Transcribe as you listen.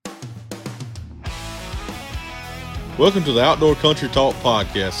Welcome to the Outdoor Country Talk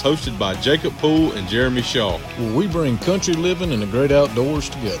podcast, hosted by Jacob Poole and Jeremy Shaw, where we bring country living and the great outdoors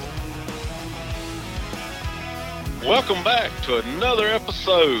together. Welcome back to another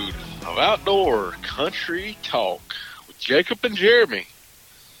episode of Outdoor Country Talk with Jacob and Jeremy.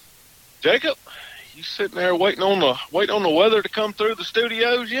 Jacob, you sitting there waiting on the weather to come through the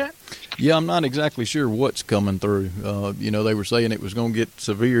studios yet? Yeah, I'm not exactly sure what's coming through. They were saying it was going to get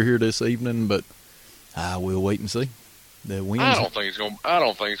severe here this evening, but we'll wait and see. The winds. I don't think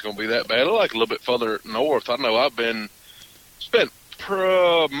it's going to be that bad. I like a little bit further north. I know I've spent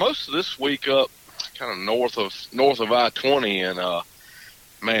most of this week up kind of north of I-20, and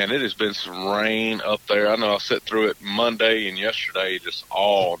man, it has been some rain up there. I know I sat through it Monday and yesterday, just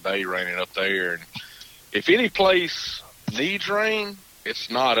all day raining up there. And if any place needs rain,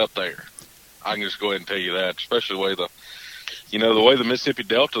 it's not up there. I can just go ahead and tell you that, especially the way the Mississippi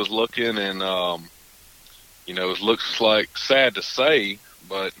Delta is looking, and it looks like, sad to say,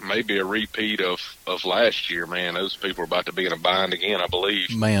 but maybe a repeat of last year. Man, those people are about to be in a bind again, I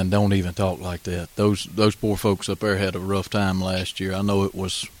believe. Man, don't even talk like that. Those poor folks up there had a rough time last year. I know it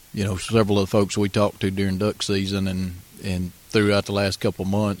was, several of the folks we talked to during duck season and throughout the last couple of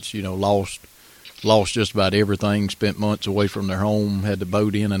months, lost just about everything, spent months away from their home, had to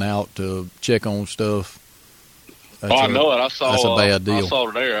boat in and out to check on stuff. I know it. That's a bad deal. I saw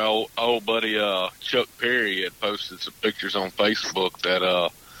today our old buddy Chuck Perry had posted some pictures on Facebook that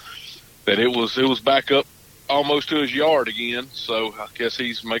it was back up almost to his yard again. So I guess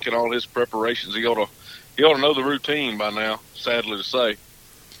he's making all his preparations. He ought to know the routine by now, sadly to say.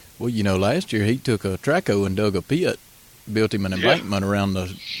 Well, last year he took a Traco and dug a pit, built him an embankment around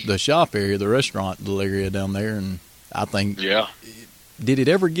the shop area, the restaurant area down there, and I think did it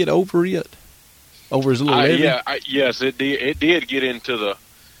ever get over it? Over his little area? Yes, it did. It did get into the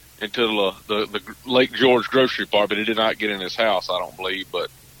Lake George grocery part, but it did not get in his house, I don't believe. But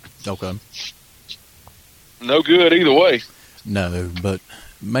okay, no good either way. No, but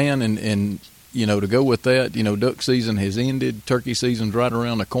man, and to go with that, duck season has ended. Turkey season's right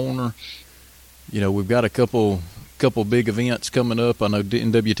around the corner. We've got a couple big events coming up. I know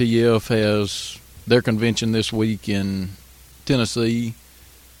NWTF has their convention this week in Tennessee.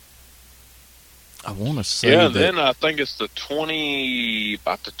 I want to say that. Then I think it's the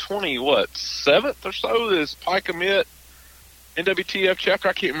 27th or so is Pike Commit NWTF chapter.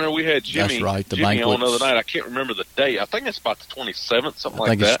 I can't remember. We had Jimmy, that's right, Jimmy on the other night. I can't remember the date. I think it's about the 27th, something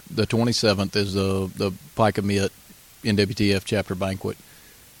like that. I think the 27th is the Pike Commit NWTF chapter banquet,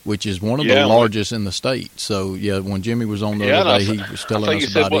 which is one of the largest in the state. So, when Jimmy was on the other day, he was telling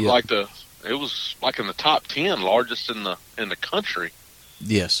us about it. It was like in the top 10 largest in the country.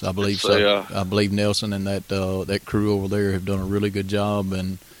 Yes, I believe so. I believe Nelson and that crew over there have done a really good job.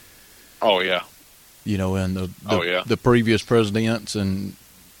 And and the previous presidents and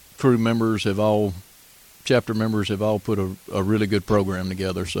crew members chapter members have all put a really good program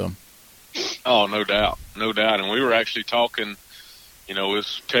together. So, no doubt, and we were actually talking. We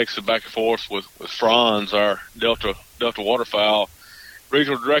was texting back and forth with Franz, our Delta Waterfowl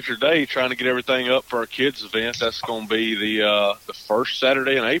Regional Director today, trying to get everything up for our kids' event. That's going to be the first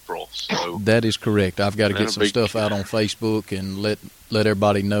Saturday in April. So that is correct. I've got to get some stuff out on Facebook and let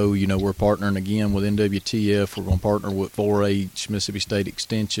everybody know. We're partnering again with NWTF. We're going to partner with 4-H, Mississippi State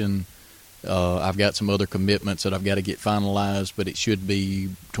Extension. I've got some other commitments that I've got to get finalized, but it should be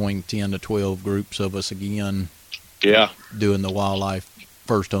between 10 to 12 groups of us again. Yeah, doing the Wildlife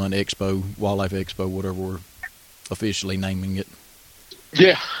First Hunt Expo, Wildlife Expo, whatever we're officially naming it.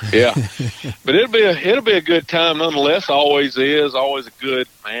 Yeah, but it'll be a good time nonetheless. Always is. Always a good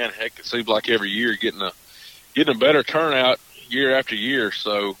man. Heck, it seems like every year getting a better turnout year after year.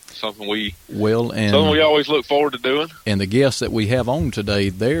 So something we always look forward to doing. And the guest that we have on today,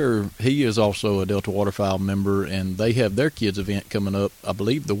 he is also a Delta Waterfowl member, and they have their kids event coming up, I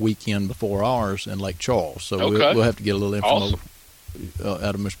believe, the weekend before ours in Lake Charles. So we'll have to get a little info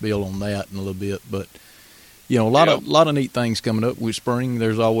out of Miss Bill on that in a little bit, but. A lot of neat things coming up with spring.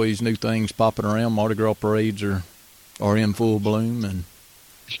 There's always new things popping around. Mardi Gras parades are in full bloom, and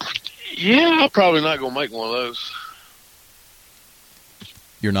I'm probably not going to make one of those.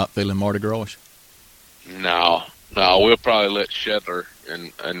 You're not feeling Mardi Gras? No. We'll probably let Shetler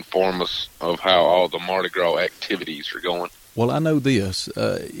inform us of how all the Mardi Gras activities are going. Well, I know this.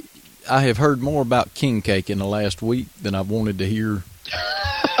 I have heard more about king cake in the last week than I've wanted to hear.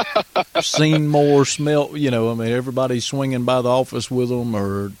 Seen more, smelt, everybody's swinging by the office with them,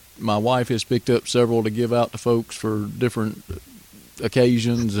 or my wife has picked up several to give out to folks for different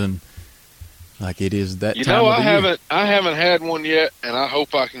occasions, and like it is that time of the year. I haven't had one yet, and I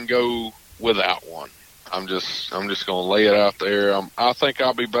hope I can go without one. I'm just gonna lay it out there. I think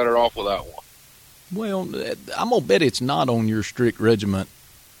I'll be better off without one. Well, I'm gonna bet it's not on your strict regiment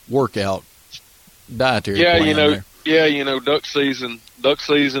workout dietary plan there. Yeah, duck season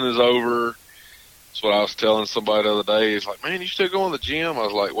is over. That's what I was telling somebody the other day. He's like, man, you still going to the gym? I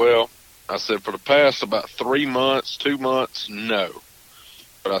was like, well, I said, for the past about 2 months, no.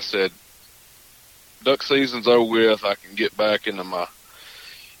 But I said, duck season's over with. I can get back into my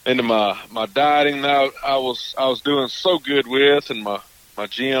dieting now. I was doing so good with in my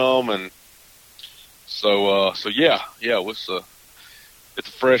gym, and so yeah, it's a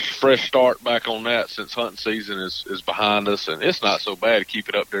fresh start back on that since hunting season is behind us, and it's not so bad to keep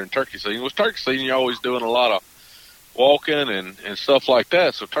it up during turkey season. With turkey season, you're always doing a lot of walking and stuff like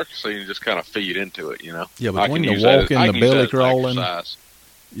that, so turkey season just kind of feed into it, Yeah, between the walking, the belly crawling,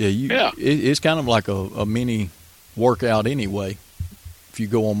 it's kind of like a mini workout anyway. If you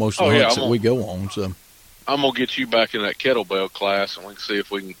go on most of the hunts that we go on, so I'm gonna get you back in that kettlebell class, and we can see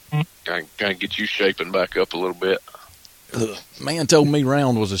if we can kind of get you shaping back up a little bit. Man told me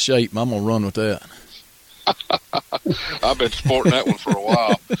round was a shape. I'm going to run with that. I've been sporting that one for a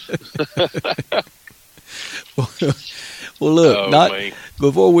while. Well, look,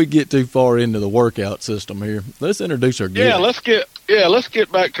 before we get too far into the workout system here, let's introduce our guest. Let's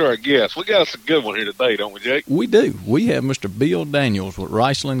get back to our guest. We got us a good one here today, don't we, Jake? We do. We have Mr. Bill Daniels with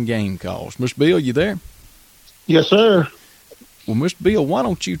Riceland Game Calls. Mr. Bill, you there? Yes, sir. Well, Mr. Bill, why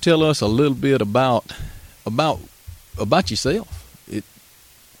don't you tell us a little bit about yourself?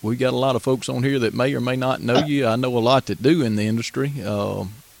 We got a lot of folks on here that may or may not know you. I know a lot that do in the industry.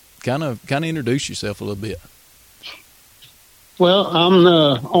 Kind of introduce yourself a little bit. Well, I'm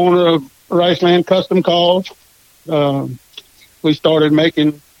the owner of Riceland Custom Calls. We started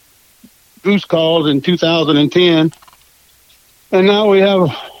making goose calls in 2010, and now we have a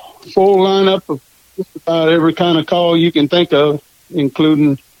full lineup of just about every kind of call you can think of,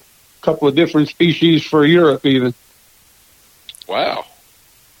 including a couple of different species for Europe even. Wow.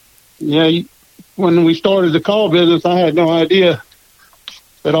 Yeah, when we started the call business, I had no idea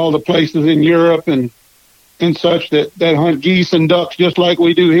that all the places in Europe and such that hunt geese and ducks just like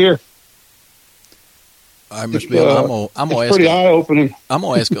we do here. All right, Mr. Bill, I'm gonna ask pretty eye-opening. I'm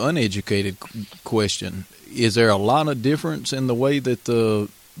gonna ask an uneducated question. Is there a lot of difference in the way that the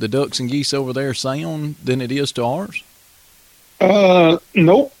ducks and geese over there sound than it is to ours?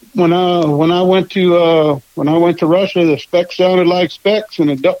 Nope. When I went to Russia, the specks sounded like specks and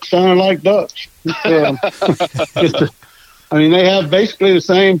the ducks sounded like ducks. I mean, they have basically the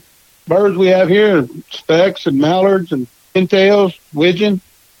same birds we have here: specks and mallards and pintails, widgeon,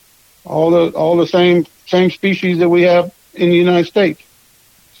 all the same species that we have in the United States.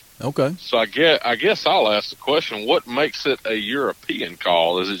 Okay. So I guess I'll ask the question: what makes it a European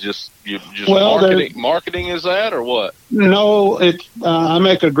call? Is it just marketing? Is that or what? No, it's I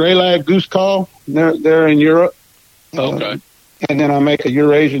make a gray lag goose call. They're in Europe. Okay. And then I make a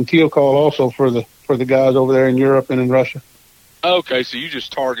Eurasian teal call also for the guys over there in Europe and in Russia. Okay, so you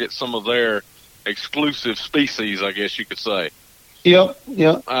just target some of their exclusive species, I guess you could say. Yep.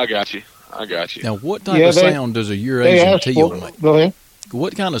 I got you. Now, what type of sound does a Eurasian teal make? Go ahead.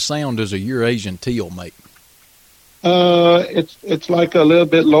 What kind of sound does a Eurasian teal make? It's like a little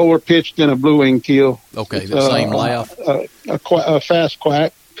bit lower pitched than a blue-winged teal. Okay, the same laugh? A fast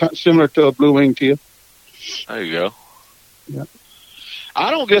quack, similar to a blue-winged teal. There you go. Yeah.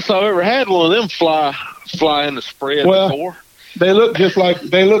 I don't guess I've ever had one of them fly in the spread before. They look just like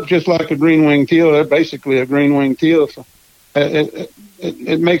a green-winged teal. They're basically a green-winged teal. So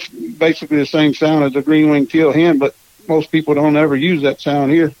it makes basically the same sound as a green-winged teal hen, but most people don't ever use that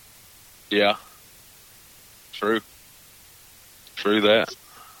sound here. Yeah. True that.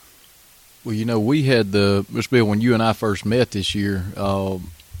 Well, we had Mr. Bill, when you and I first met this year,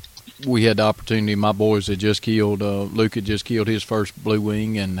 we had the opportunity. My boys had just killed, Luke had just killed his first blue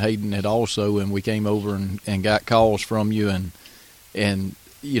wing, and Hayden had also, and we came over and got calls from you, and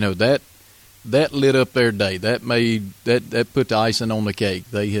that lit up their day. That made that put the icing on the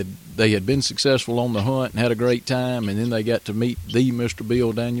cake. They had been successful on the hunt and had a great time, and then they got to meet the Mr.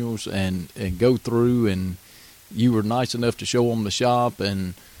 Bill Daniels and go through, and you were nice enough to show them the shop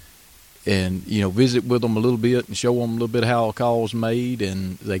and visit with them a little bit and show them a little bit how a call's made,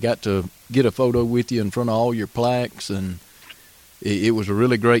 and they got to get a photo with you in front of all your plaques, and it was a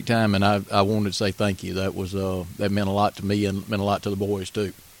really great time, and I wanted to say thank you. That was that meant a lot to me and meant a lot to the boys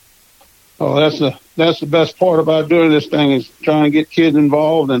too. Oh, that's the best part about doing this thing, is trying to get kids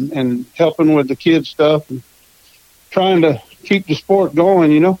involved and helping with the kids stuff and trying to keep the sport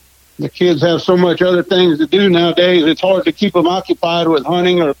going, the kids have so much other things to do nowadays. It's hard to keep them occupied with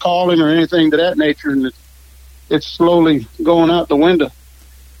hunting or calling or anything to that nature, and it's slowly going out the window.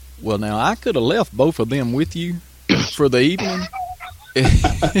 Well, now, I could have left both of them with you for the evening,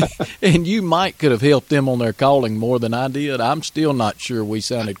 and you might could have helped them on their calling more than I did. I'm still not sure we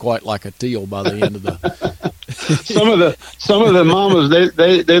sounded quite like a teal by the end of the... Some of the mamas,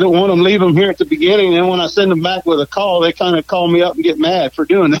 they don't want them, leave them here at the beginning, and when I send them back with a call, they kind of call me up and get mad for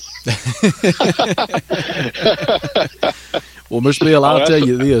doing it. Well, Mr. Bill, I'll tell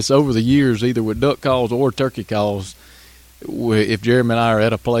you this, over the years, either with duck calls or turkey calls, if Jeremy and I are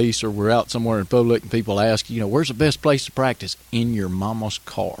at a place or we're out somewhere in public and people ask, where's the best place to practice? In your mama's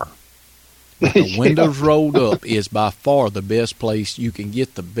car. With the windows rolled up is by far the best place. You can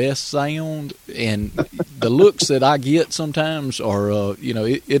get the best sound, and the looks that I get sometimes are,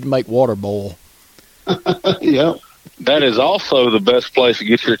 it'd make water boil. Yeah. That is also the best place to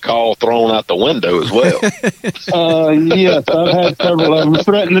get your call thrown out the window as well. Yes, I've had several of them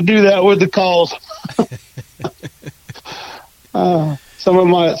threaten to do that with the calls. Some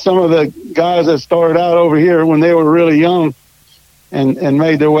of the guys that started out over here when they were really young and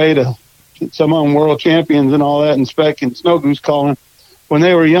made their way to some of them world champions and all that, and spec and snow goose calling. When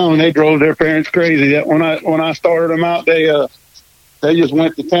they were young, they drove their parents crazy. That when I started them out, they just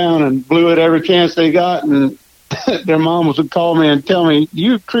went to town and blew it every chance they got, and their moms would call me and tell me,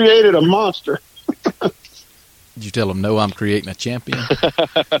 "You created a monster." Did you tell them, "No, I'm creating a champion"?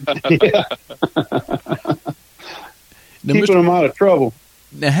 Yeah. Keeping them out of trouble.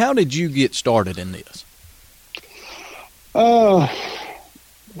 Now, how did you get started in this? Well,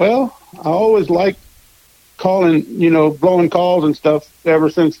 I always liked calling, blowing calls and stuff. Ever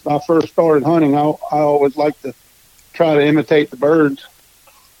since I first started hunting, I always liked to try to imitate the birds.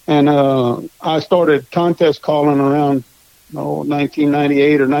 And I started contest calling around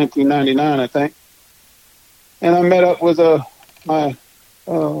 1998 or 1999, I think. And I met up with my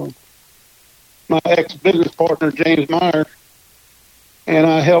ex-business partner, James Meyer, and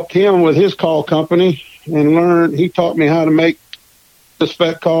I helped him with his call company and learned. He taught me how to make the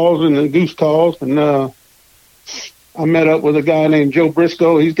spec calls and the goose calls, and I met up with a guy named Joe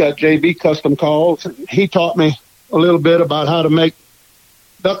Briscoe. He's got JB Custom Calls. He taught me a little bit about how to make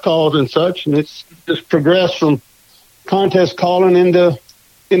duck calls and such, and it's just progressed from contest calling into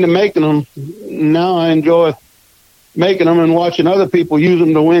making them. Now I enjoy making them and watching other people use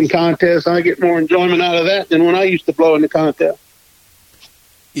them to win contests. I get more enjoyment out of that than when I used to blow in the contest.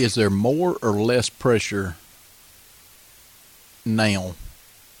 Is there more or less pressure now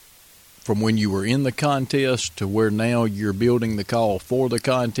from when you were in the contest to where now you're building the call for the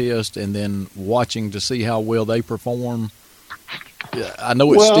contest and then watching to see how well they perform? I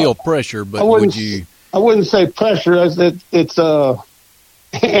know it's still pressure, but would you... I wouldn't say pressure. It's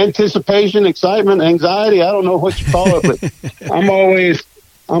anticipation, excitement, anxiety. I don't know what you call it, but I'm always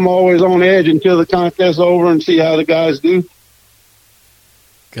on edge until the contest's over and see how the guys do.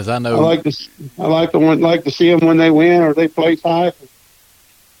 Because I know I like to see them when they win or they place high.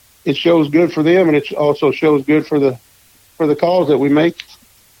 It shows good for them, and it also shows good for the calls that we make.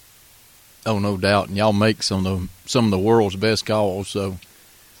 Oh, no doubt, and y'all make some of the world's best calls. So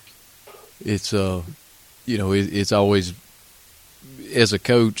it's it's always, as a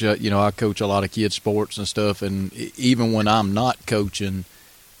coach, I coach a lot of kids sports and stuff, and even when I'm not coaching,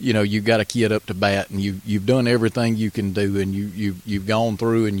 you've got a kid up to bat, and you've done everything you can do, and you've gone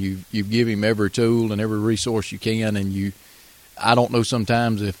through, and you've given him every tool and every resource you can, and I don't know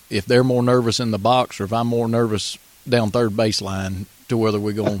sometimes if they're more nervous in the box or if I'm more nervous down third baseline to whether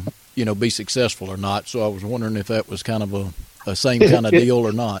we're going to be successful or not. So I was wondering if that was kind of a same kind of deal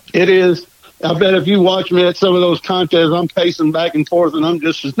or not. It is. I bet if you watch me at some of those contests, I'm pacing back and forth, and I'm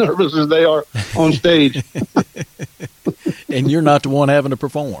just as nervous as they are on stage. And you're not the one having to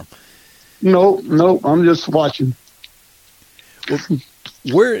perform. No, I'm just watching. Well,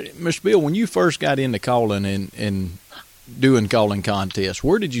 Mr. Bill, when you first got into calling and doing calling contests,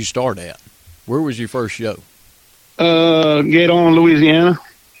 where did you start at? Where was your first show? Gaydon, Louisiana.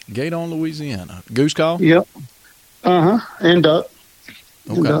 Gaydon, Louisiana. Goose call? Yep. And duck.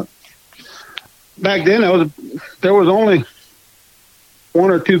 Okay. And duck. Back then, there was only one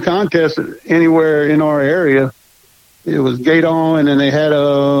or two contests anywhere in our area. It was Gaydon, and then they had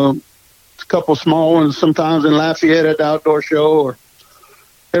a couple small ones sometimes in Lafayette at the outdoor show, or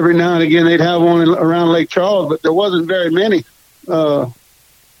every now and again they'd have one around Lake Charles, but there wasn't very many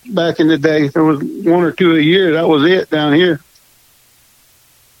back in the day. There was one or two a year. That was it down here.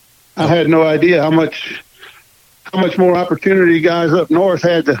 I had no idea how much more opportunity guys up north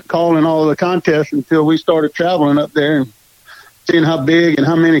had to call in all of the contests until we started traveling up there and seeing how big and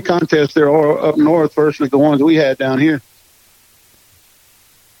how many contests there are up north versus the ones we had down here.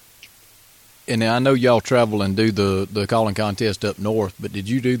 And I know y'all travel and do the calling contest up north, but did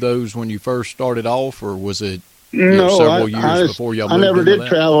you do those when you first started off, or was it several years before y'all moved? I never did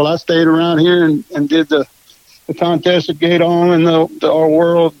travel. I stayed around here and did the contest at Gaydon and our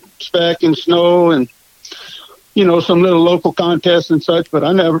World Spec and Snow and, some little local contests and such, but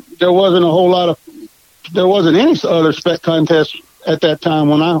there wasn't any other spec contests at that time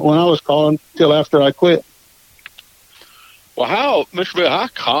when I was calling till after I quit. Well, Mr. Bill, how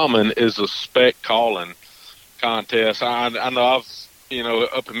common is a spec calling contest? I know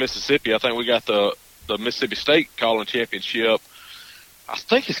up in Mississippi, I think we got the Mississippi State Calling Championship. I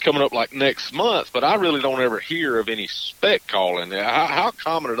think it's coming up like next month, but I really don't ever hear of any spec calling. How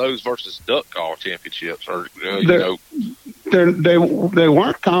common are those versus duck call championships? Or they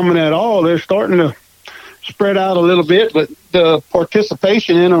weren't common at all. They're starting to spread out a little bit, but the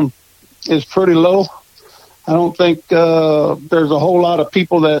participation in them is pretty low. I don't think there's a whole lot of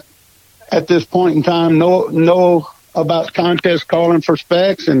people that at this point in time know about contest calling for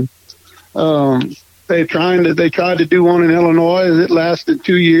specs, and they tried to do one in Illinois. It lasted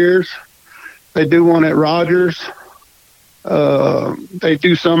 2 years. They do one at Rogers. They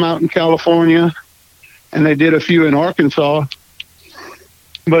do some out in California, and they did a few in Arkansas.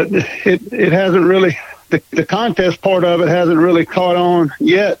 But it hasn't really, the contest part of it hasn't really caught on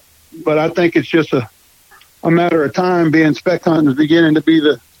yet. But I think it's just a matter of time, being spec hunting is beginning to be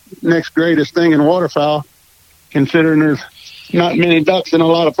the next greatest thing in waterfowl, considering there's not many ducks in a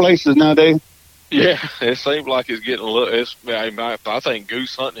lot of places nowadays. Yeah, it seems like it's getting a little. I think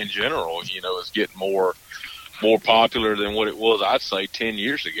goose hunting in general, is getting more popular than what it was, I'd say, 10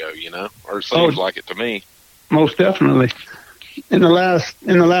 years ago. Or it seems like it to me. Most definitely. In the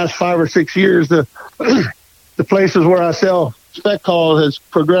last 5 or 6 years, the places where I sell spec calls has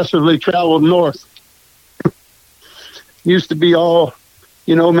progressively traveled north. Used to be all,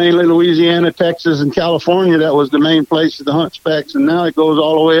 mainly Louisiana, Texas, and California. That was the main places to hunt specs, and now it goes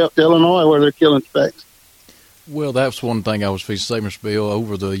all the way up to Illinois where they're killing specs. Well, that's one thing I was fixing to say, Mr. Bill.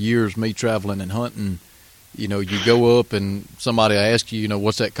 Over the years, me traveling and hunting, you go up and somebody asks you,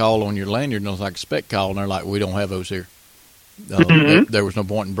 what's that call on your lanyard? And it's like a spec call, and they're like, we don't have those here. There was no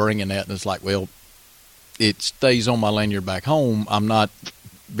point in bringing that, and it's like, well, it stays on my lanyard back home. I'm not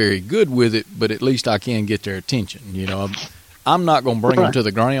very good with it, but at least I can get their attention. I'm not going to bring them to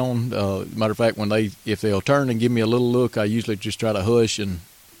the ground. Matter of fact, if they'll turn and give me a little look, I usually just try to hush and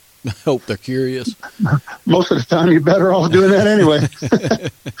hope they're curious. Most of the time, you're better off doing that anyway.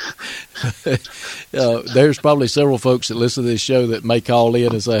 There's probably several folks that listen to this show that may call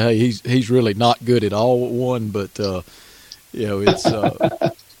in and say, "Hey, he's really not good at all at one," but it's.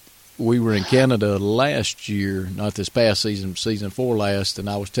 We were in Canada last year, not this past season, season 4 last, and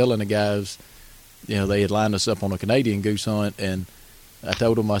I was telling the guys, they had lined us up on a Canadian goose hunt, and I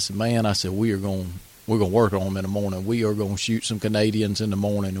told them, I said, we're going to work on them in the morning. We are going to shoot some Canadians in the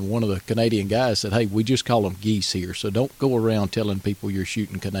morning. And one of the Canadian guys said, hey, we just call them geese here, so don't go around telling people you're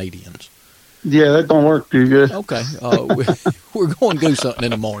shooting Canadians. Yeah, that don't work too good. Okay. We're going goose hunting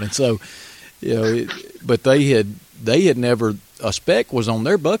in the morning. So, but they had never, a spec was on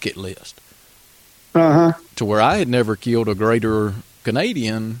their bucket list. To where I had never killed a greater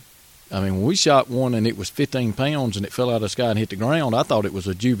Canadian. I mean, when we shot one and it was 15 pounds and it fell out of the sky and hit the ground, I thought it was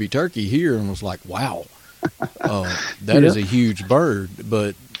a juvie turkey here and was like, wow, that is a huge bird.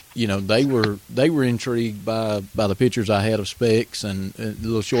 But, they were intrigued by the pictures I had of specs and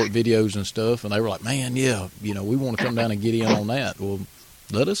little short videos and stuff. And they were like, man, yeah, we want to come down and get in on that. Well,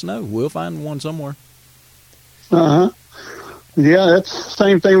 let us know. We'll find one somewhere. Yeah, that's the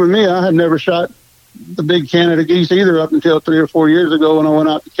same thing with me. I had never shot the big Canada geese either up until 3 or 4 years ago when I went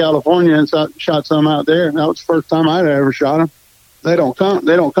out to California and shot some out there. That was the first time I'd ever shot them. They don't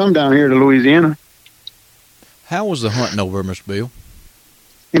come down here to Louisiana. How was the hunting over, Mr. Bill?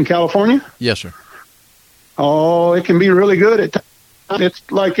 In California? Yes, sir. Oh, it can be really good at times. It's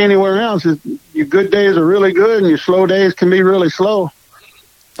like anywhere else. Your good days are really good and your slow days can be really slow.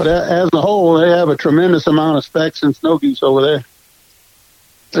 But as a whole, they have a tremendous amount of specs and snow geese over there.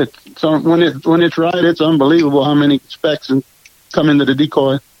 When it's right, it's unbelievable how many specs come into the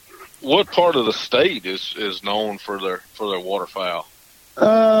decoy. What part of the state is known for their waterfowl?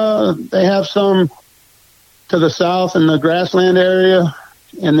 They have some to the south in the grassland area,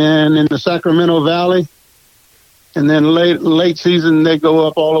 and then in the Sacramento Valley, and then late season they go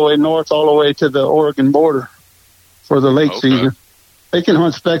up all the way north, all the way to the Oregon border for the late season. They can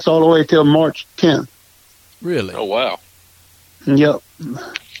hunt specs all the way till March 10th. Really? Oh, wow. Yep.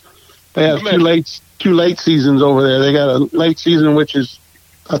 They have two late seasons over there. They got a late season, which is,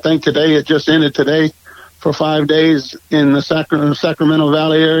 I think today, it just ended today, for 5 days in the Sacramento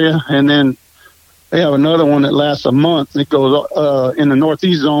Valley area. And then they have another one that lasts a month. It goes in the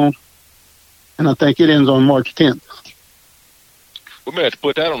Northeast zone, and I think it ends on March 10th. We may have to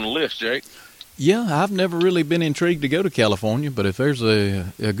put that on the list, Jake. Yeah, I've never really been intrigued to go to California, but if there's a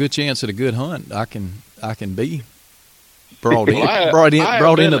good chance at a good hunt, I can be brought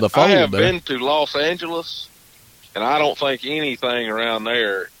into the fold. I have there. been to Los Angeles, and I don't think anything around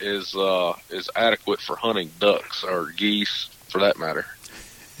there is adequate for hunting ducks or geese, for that matter.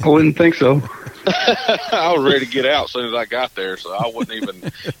 I wouldn't think so. I was ready to get out as soon as I got there, so I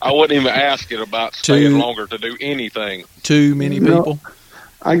wouldn't even ask it about staying longer to do anything. Too many people.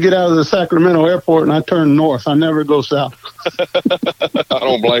 I get out of the Sacramento airport and I turn north. I never go south. I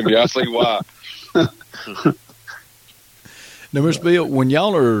don't blame you. I see why. Now, Mr. Bill, when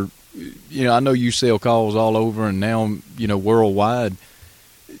y'all are, I know you sell calls all over and now, worldwide.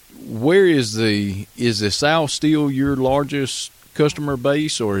 Where is the South still your largest customer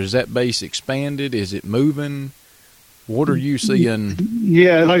base, or is that base expanded? Is it moving? What are you seeing?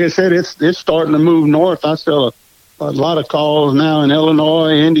 Yeah, like I said, it's starting to move north. I sell a lot of calls now in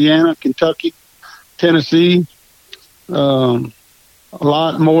Illinois, Indiana, Kentucky, Tennessee, a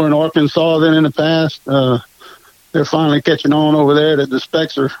lot more in Arkansas than in the past. They're finally catching on over there that the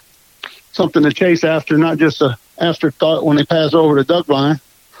specs are something to chase after, not just a afterthought when they pass over the duck blind.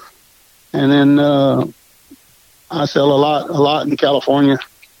 And then I sell a lot in California.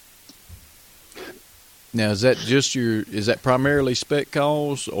 Now, is that primarily spec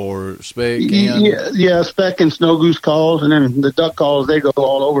calls or spec? Yeah, spec and snow goose calls, and then the duck calls, they go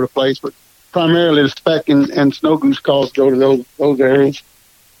all over the place, but primarily the spec and snow goose calls go to those areas.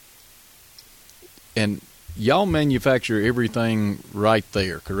 And y'all manufacture everything right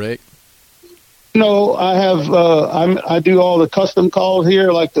there, correct? No, I have I do all the custom calls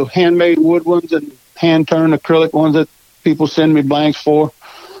here, like the handmade wood ones and hand-turned acrylic ones that people send me blanks for.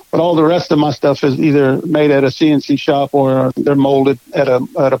 But all the rest of my stuff is either made at a CNC shop or they're molded at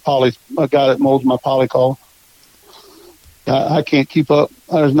a poly, a guy that molds my poly call. I can't keep up.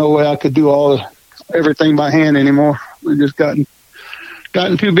 There's no way I could do everything by hand anymore. We've just gotten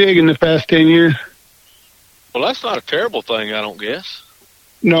too big in the past 10 years. Well, that's not a terrible thing, I don't guess.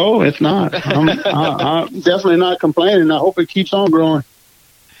 No, it's not. I'm definitely not complaining. I hope it keeps on growing.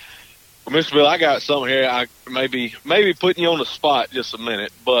 Well, Mr. Bill, I got something here. I maybe putting you on the spot just a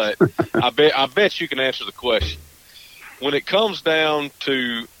minute, but I bet you can answer the question. When it comes down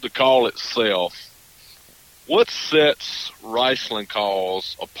to the call itself, what sets Riceland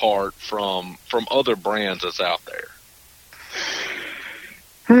calls apart from other brands that's out there?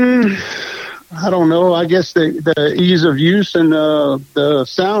 I don't know. I guess the ease of use and the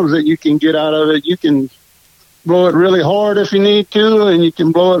sounds that you can get out of it. You can blow it really hard if you need to, and you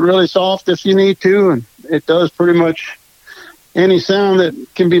can blow it really soft if you need to, and it does pretty much any sound that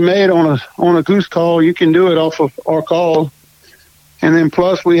can be made on a goose call. You can do it off of our call, and then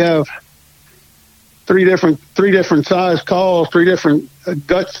plus we have three different size calls, three different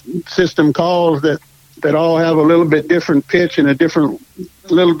gut system calls that all have a little bit different pitch and a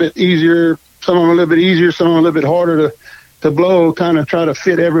little bit easier. Some of them a little bit easier, some of them a little bit harder to blow. Kind of try to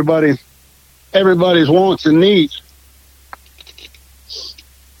fit everybody's wants and needs.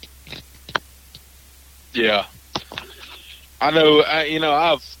 Yeah, I know.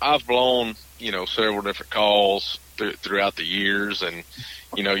 I've blown several different calls throughout the years, and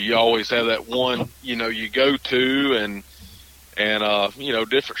you always have that one you go to, and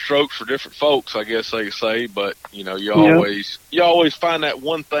different strokes for different folks, I guess they say. But you always find that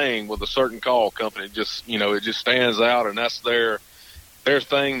one thing with a certain call company. Just it just stands out, and that's their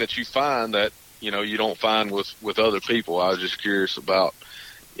thing that you find that you don't find with other people. I was just curious about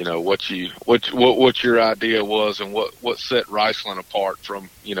what your idea was and what set Riceland apart from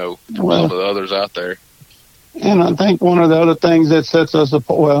some of the others out there. And I think one of the other things that sets us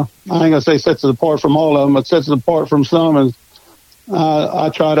apart, well, I ain't gonna say sets us apart from all of them, but sets us apart from some is I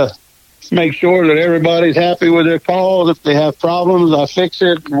try to make sure that everybody's happy with their calls. If they have problems, I fix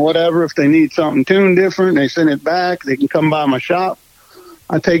it or whatever. If they need something tuned different, they send it back. They can come by my shop.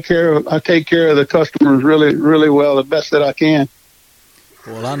 I take care of the customers really, really well, the best that I can.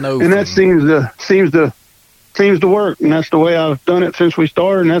 Well, I know, and that seems to work, and that's the way I've done it since we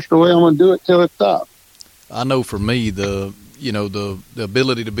started, and that's the way I'm going to do it till it stops. I know for me, the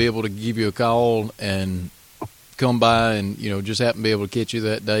ability to be able to give you a call and come by and just happen to be able to catch you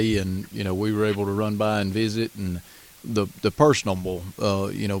that day, and we were able to run by and visit, and the personable,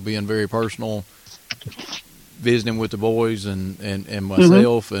 being very personal, visiting with the boys and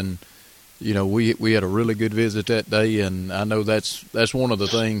myself, and we had a really good visit that day, and I know that's one of the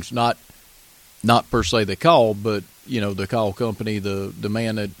things, not per se the call, but the call company, the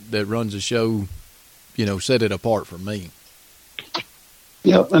man that runs the show, set it apart for me.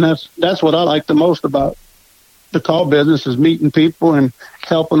 Yep, and that's what I like the most about the call business, is meeting people and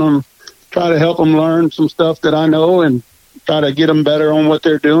helping them, try to help them learn some stuff that I know, and try to get them better on what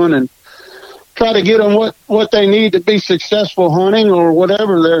they're doing, and try to get them what they need to be successful hunting, or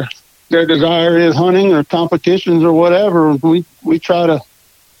whatever their desire is, hunting or competitions or whatever. We try to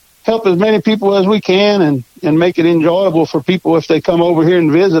help as many people as we can, and make it enjoyable for people if they come over here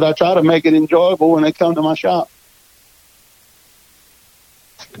and visit. I try to make it enjoyable when they come to my shop.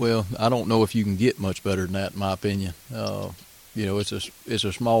 Well, I don't know if you can get much better than that, in my opinion. It's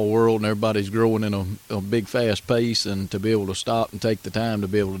a small world, and everybody's growing in a big, fast pace, and to be able to stop and take the time to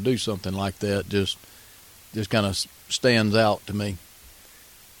be able to do something like that just kind of stands out to me.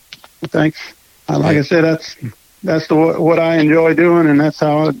 Thanks. Like I said, that's what I enjoy doing, and that's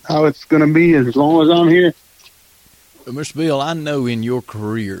how it's going to be as long as I'm here. Mr. Bill, I know in your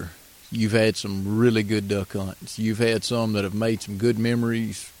career you've had some really good duck hunts. You've had some that have made some good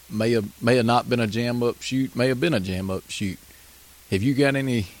memories. May have not been a jam up shoot, may have been a jam up shoot. Have you got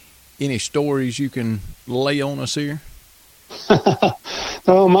any stories you can lay on us here?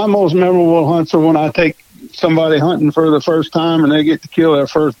 No, my most memorable hunts are when I take somebody hunting for the first time and they get to kill their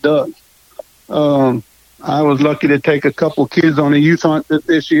first duck. I was lucky to take a couple of kids on a youth hunt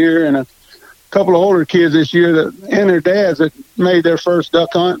this year, and a couple of older kids this year and their dads that made their first duck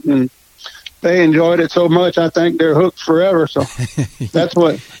hunt, and they enjoyed it so much. I think they're hooked forever. So that's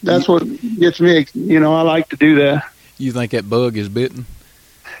what gets me. I like to do that. You think that bug is bitten?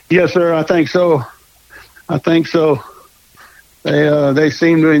 Yes, sir. I think so. They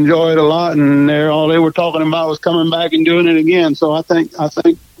seem to enjoy it a lot, and all they were talking about was coming back and doing it again. So I think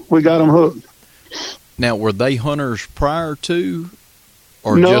we got them hooked. Now, were they hunters prior to,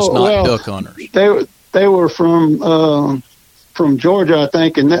 or just not duck hunters? They were from Georgia, I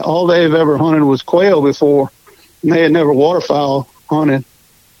think, and all they've ever hunted was quail before. And they had never waterfowl hunted.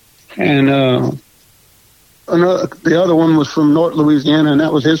 And the other one was from North Louisiana, and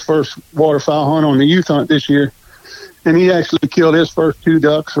that was his first waterfowl hunt on the youth hunt this year. And he actually killed his first 2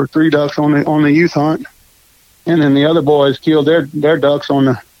 ducks or 3 ducks on the youth hunt. And then the other boys killed their ducks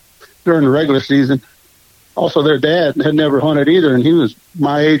during the regular season. Also, their dad had never hunted either, and he was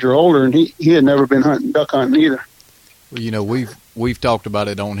my age or older, and he had never been duck hunting either. Well, we've talked about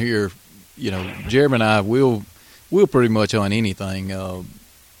it on here. Jeremy and I will pretty much hunt anything,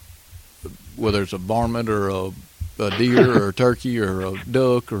 whether it's a varmint or a deer or a turkey or a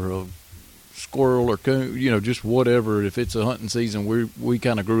duck or a squirrel or coon, just whatever. If it's a hunting season, we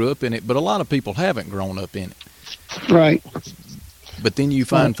kind of grew up in it, but a lot of people haven't grown up in it. Right. But then you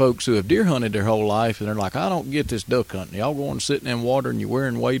find folks who have deer hunted their whole life, and they're like, I don't get this duck hunting. Y'all going sitting in water, and you're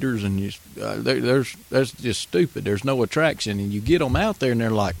wearing waders, and that's just stupid. There's no attraction, and you get them out there, and they're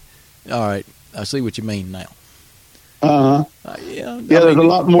like, all right, I see what you mean now. There's a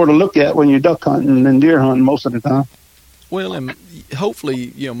lot more to look at when you're duck hunting than deer hunting most of the time. Well, and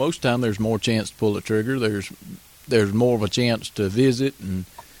hopefully, most of the time there's more chance to pull the trigger. There's more of a chance to visit and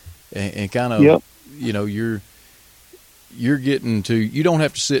kind of, you're getting to, you don't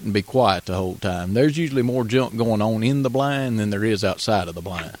have to sit and be quiet the whole time. There's usually more junk going on in the blind than there is outside of the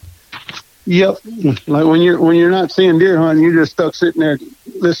blind. Yep. Like when you're not seeing deer hunting, you're just stuck sitting there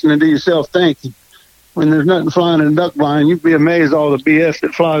listening to yourself think. When there's nothing flying in a duck blind, you'd be amazed all the BS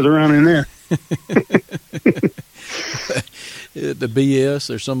that flies around in there. The BS,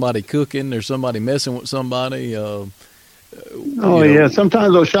 there's somebody cooking, there's somebody messing with somebody. Yeah.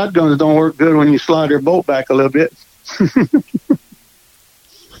 Sometimes those shotguns don't work good when you slide your bolt back a little bit.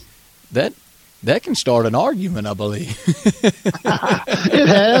 That can start an argument, I believe. It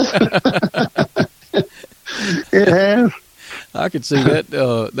has. It has. I could see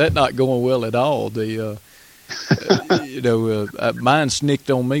that not going well at all. Mine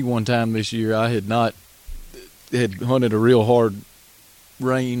snicked on me one time this year. I had hunted a real hard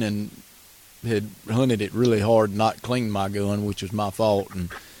rain and had hunted it really hard, not cleaned my gun, which was my fault. And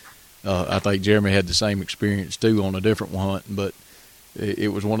I think Jeremy had the same experience too on a different hunt, but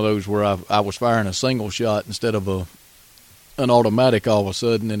it was one of those where I was firing a single shot instead of an automatic all of a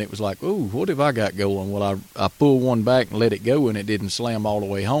sudden, and it was like, ooh, what have I got going? Well, I pulled one back and let it go, and it didn't slam all the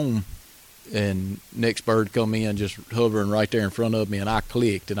way home. And next bird come in just hovering right there in front of me, and I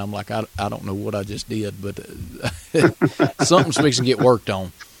clicked, and I'm like, I don't know what I just did, but something's fixing to get worked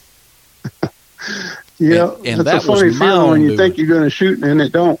on. Yeah, and that's a funny feeling when you think you're going to shoot and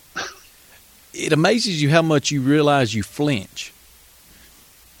it don't. It amazes you how much you realize you flinch.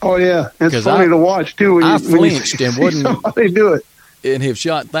 Oh yeah, it's funny to watch too. I flinched and wouldn't. Somebody do it. And have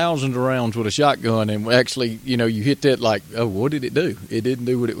shot thousands of rounds with a shotgun, and actually, you hit that like, oh, what did it do? It didn't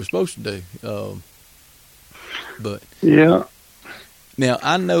do what it was supposed to do. But yeah. Now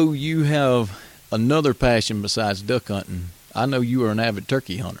I know you have another passion besides duck hunting. I know you are an avid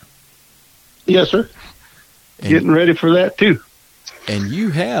turkey hunter. Yes, sir. Getting ready for that too. And you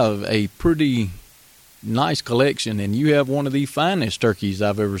have a pretty nice collection, and you have one of the finest turkeys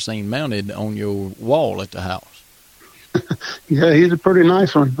I've ever seen mounted on your wall at the house. Yeah, he's a pretty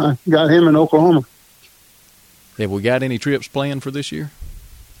nice one. I got him in Oklahoma. Have we got any trips planned for this year?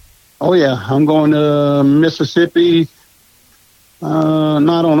 Oh, yeah. I'm going to Mississippi,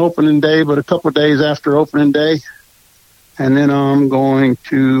 not on opening day, but a couple of days after opening day. And then I'm going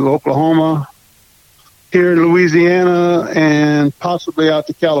to Oklahoma, here in Louisiana, and possibly out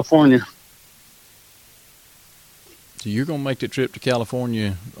to California. So you're going to make the trip to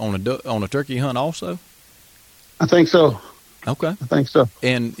California on a turkey hunt also? I think so. Okay. I think so.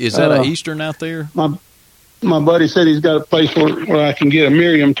 And is that an Eastern out there? My buddy said he's got a place where I can get a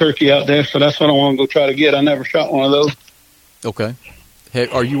Merriam turkey out there, so that's what I want to go try to get. I never shot one of those. Okay.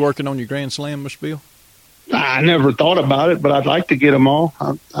 Are you working on your Grand Slam, Mr. Bill? I never thought about it, but I'd like to get them all.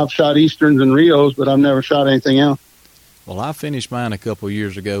 I've shot Easterns and Rios, but I've never shot anything else. Well, I finished mine a couple of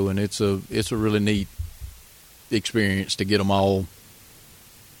years ago, and it's a really neat experience to get them all.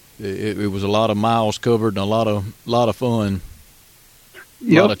 It was a lot of miles covered and a lot of fun.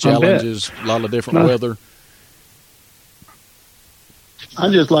 A lot of challenges, a lot of different weather.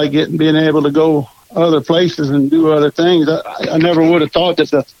 I just like being able to go other places and do other things. I never would have thought that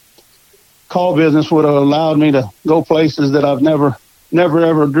the call business would have allowed me to go places that I've never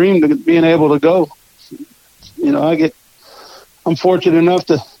ever dreamed of being able to go. I'm fortunate enough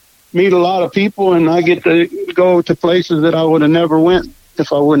to meet a lot of people, and I get to go to places that I would have never went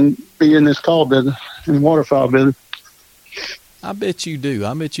if I wouldn't be in this call business and waterfowl business. I bet you do.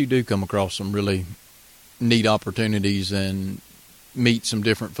 I bet you do come across some really neat opportunities and meet some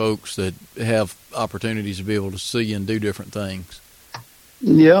different folks that have opportunities to be able to see and do different things.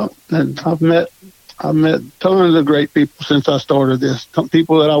 Yeah, and I've met tons of great people since I started this. Some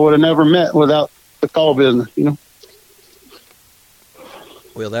people that I would have never met without the call business,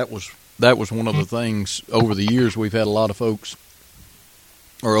 Well, that was one of the things over the years. We've had a lot of folks,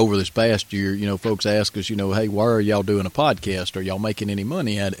 or over this past year, folks ask us, hey, why are y'all doing a podcast? Are y'all making any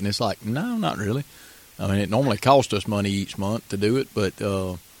money at it? And it's like, no, not really. I mean, it normally costs us money each month to do it, but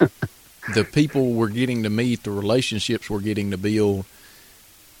the people we're getting to meet, the relationships we're getting to build,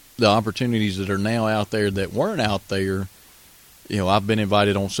 the opportunities that are now out there that weren't out there. I've been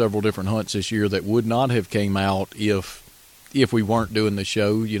invited on several different hunts this year that would not have came out if we weren't doing the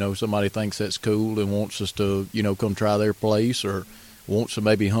show. Somebody thinks that's cool and wants us to, come try their place or wants to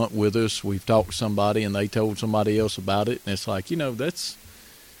maybe hunt with us. We've talked to somebody and they told somebody else about it. And it's like, that's,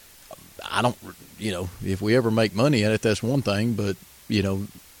 I don't, if we ever make money at it, that's one thing. But,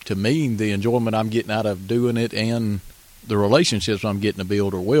 to me, the enjoyment I'm getting out of doing it and the relationships I'm getting to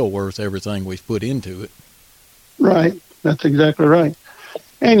build are well worth everything we've put into it. Right. That's exactly right.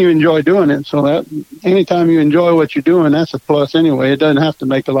 And you enjoy doing it. So that anytime you enjoy what you're doing, that's a plus anyway. It doesn't have to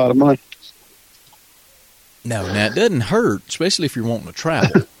make a lot of money. No, now it doesn't hurt, especially if you're wanting to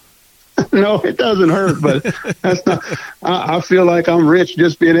travel. No, it doesn't hurt, but that's not. I feel like I'm rich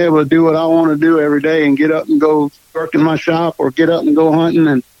just being able to do what I want to do every day and get up and go work in my shop or get up and go hunting,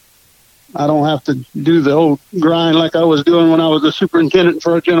 and I don't have to do the old grind like I was doing when I was a superintendent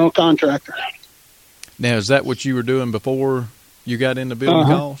for a general contractor. Now, is that what you were doing before you got into building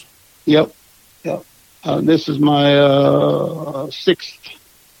calls? Yep. This is my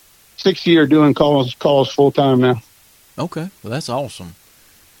sixth year doing calls full time now. Okay, well that's awesome.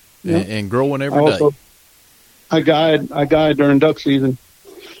 Yep. And growing every day. I guide during duck season,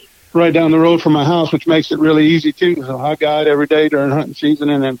 right down the road from my house, which makes it really easy too. So I guide every day during hunting season,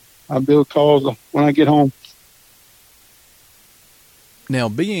 and then I build calls when I get home. Now,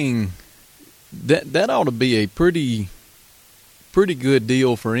 being that ought to be a pretty good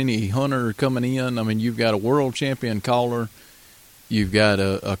deal for any hunter coming in. I mean, you've got a world champion caller, you've got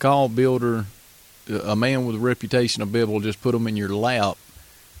a call builder, a man with a reputation to be able to just put them in your lap.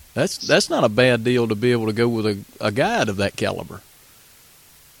 That's not a bad deal to be able to go with a guide of that caliber.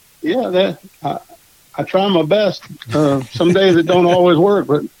 Yeah, I try my best. Some days it don't always work,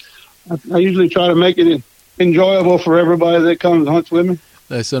 but I usually try to make it enjoyable for everybody that comes and hunts with me.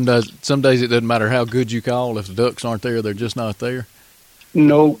 Some days it doesn't matter how good you call. If the ducks aren't there, they're just not there.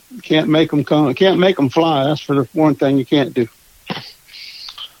 No, can't make them come. Can't make them fly. That's for the one thing you can't do.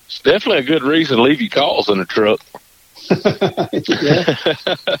 It's definitely a good reason to leave your calls in the truck.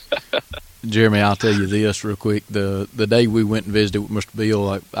 Jeremy, I'll tell you this real quick. The day we went and visited with Mr.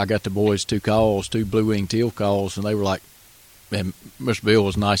 Bill, I got the boys 2 blue-winged teal calls, and they were like, man, Mr. Bill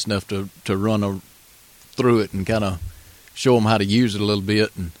was nice enough to run through it and kind of show them how to use it a little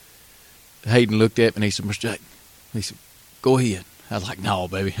bit. And Hayden looked at me and he said, Mr. Jack, he said, go ahead. I was like, no,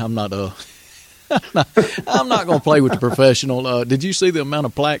 baby, I'm not I'm not going to play with the professional. Did you see the amount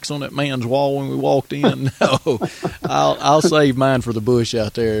of plaques on that man's wall when we walked in? No, I'll save mine for the bush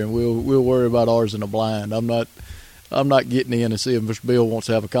out there, and we'll worry about ours in the blind. I'm not getting in and see if Mr. Bill wants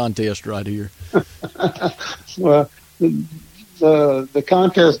to have a contest right here. Well, the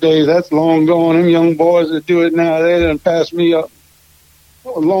contest days, that's long gone. Them young boys that do it now, they done pass me up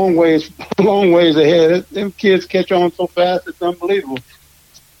a long ways ahead. Them kids catch on so fast, it's unbelievable.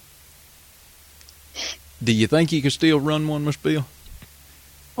 Do you think you can still run one, Mr. Bill?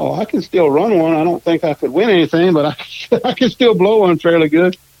 Oh, I can still run one. I don't think I could win anything, but I can still blow one fairly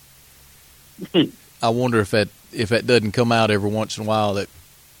good. I wonder if that doesn't come out every once in a while, that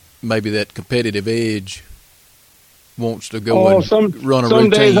maybe that competitive edge wants to go run a routine. Some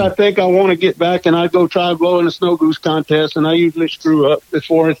days I think I want to get back and I go try blowing a snow goose contest, and I usually screw up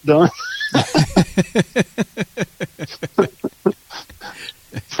before it's done.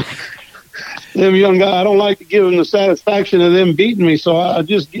 Them young guys, I don't like to give them the satisfaction of them beating me, so I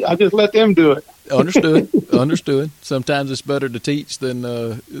just let them do it. Understood. Sometimes it's better to teach than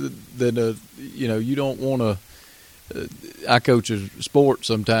you don't want to. I coach a sport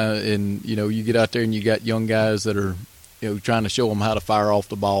sometimes, and you get out there and you got young guys that are trying to show them how to fire off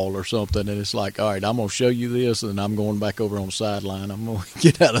the ball or something, and it's like, all right, I'm going to show you this, and I'm going back over on the sideline. I'm going to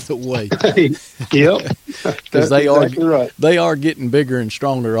get out of the way. Yep, because they are getting bigger and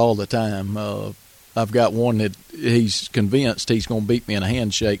stronger all the time. I've got one that he's convinced he's going to beat me in a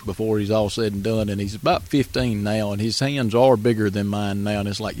handshake before he's all said and done, and he's about 15 now, and his hands are bigger than mine now, and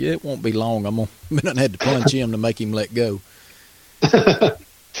it's like, yeah, it won't be long. I'm going to have to punch him to make him let go.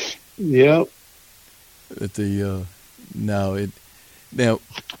 Yep. At the now,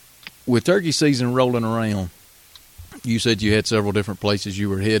 with turkey season rolling around, you said you had several different places you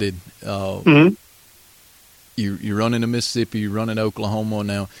were headed. Mm-hmm. You run into Mississippi, you run in Oklahoma.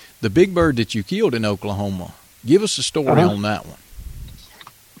 Now, the big bird that you killed in Oklahoma, give us a story on that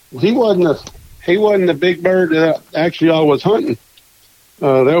one. He wasn't the big bird that actually I was hunting.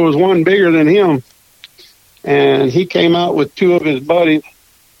 There was one bigger than him, and he came out with 2 of his buddies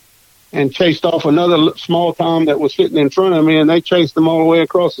and chased off another small tom that was sitting in front of me, and they chased them all the way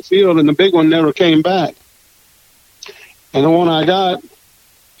across the field, and the big one never came back. And the one I got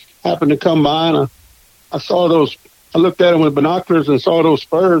happened to come by, and I saw those. I looked at him with binoculars and saw those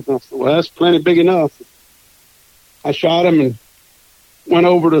spurs, and I said, well, that's plenty big enough. I shot him and went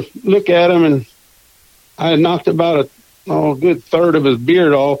over to look at him, and I had knocked about a good third of his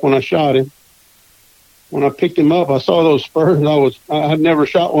beard off when I shot him. When I picked him up, I saw those spurs. I had never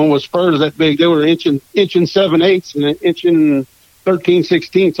shot one with spurs that big. They were inch and 7/8 and an inch and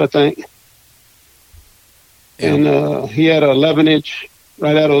 13/16, I think. Yeah. And he had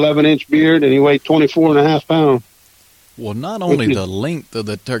 11-inch beard, and he weighed 24.5 pounds. Well, not only the length of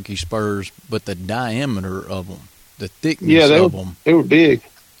the turkey spurs, but the diameter of them, the thickness of them. They were big.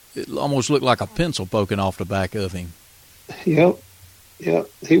 It almost looked like a pencil poking off the back of him. Yep.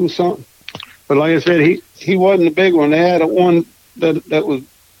 He was something. But like I said, he wasn't a big one. They had one that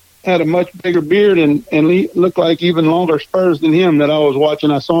had a much bigger beard and he looked like even longer spurs than him that I was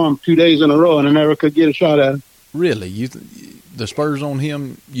watching. I saw him 2 days in a row, and I never could get a shot at him. Really? The spurs on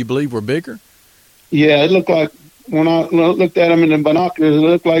him, you believe, were bigger? Yeah, it looked like, when I looked at him in the binoculars, it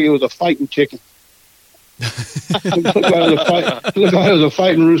looked like it was a fighting chicken. It looked like it was a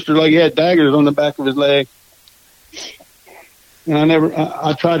fighting rooster, like he had daggers on the back of his leg. And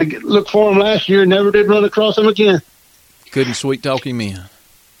I tried to look for him last year, never did run across him again. Couldn't sweet talk him in?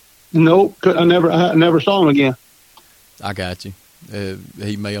 Nope, I never saw him again. I got you.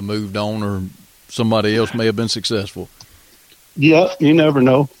 He may have moved on, or somebody else may have been successful. Yeah, you never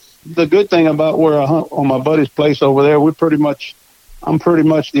know. The good thing about where I hunt on my buddy's place over there, I'm pretty much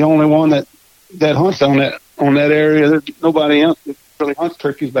the only one that hunts on that area. There's nobody else that really hunts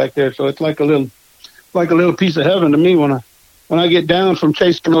turkeys back there, so it's like a little piece of heaven to me when I get down from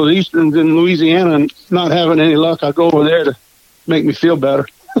chasing those easterns in Louisiana and not having any luck. I go over there to make me feel better.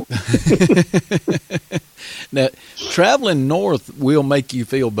 Now, traveling north will make you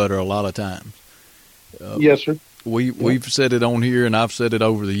feel better a lot of times. Yes, sir. We've said it on here, and I've said it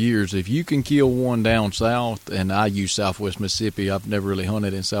over the years. If you can kill one down south, and I use Southwest Mississippi, I've never really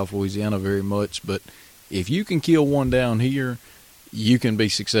hunted in South Louisiana very much, but if you can kill one down here, you can be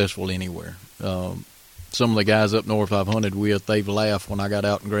successful anywhere. some of the guys up north I've hunted with, they've laughed when I got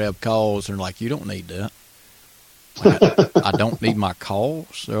out and grabbed calls. They're like, "You don't need that." I don't need my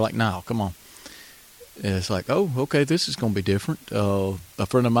calls. They're like, "No, come on." And it's like, oh, okay, this is going to be different. A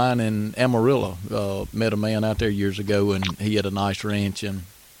friend of mine in Amarillo met a man out there years ago, and he had a nice ranch, and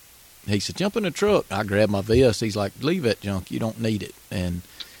he said, "Jump in the truck." I grabbed my vest. He's like, "Leave that junk. You don't need it." And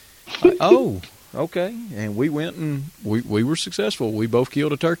oh, okay. And we went and we were successful. We both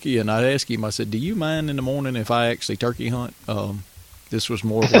killed a turkey, and I asked him, I said, "Do you mind in the morning if I actually turkey hunt?" This was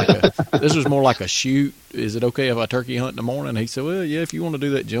more like a shoot. Is it okay if I turkey hunt in the morning? He said, "Well, yeah, if you want to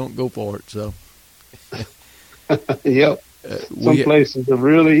do that junk, go for it." So, yep. Some places are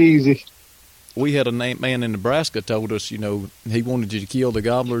really easy. We had a man in Nebraska told us, he wanted you to kill the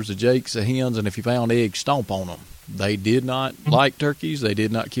gobblers, the jakes, the hens, and if you found eggs, stomp on them. They did not like turkeys. They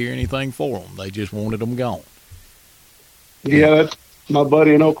did not care anything for them. They just wanted them gone. Yeah, that's my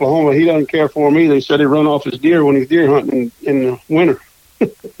buddy in Oklahoma. He doesn't care for them either. He said he'd run off his deer when he's deer hunting in the winter.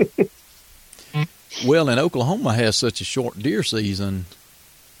 Well, and Oklahoma has such a short deer season.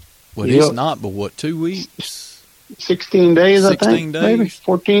 Well, it's not but 2 weeks? 16 days, 16 I think. Days. Maybe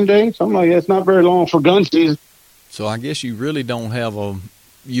 14 days, something like that. It's not very long for gun season. So I guess you really don't have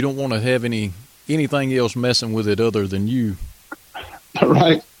you don't want to have anything else messing with it other than you.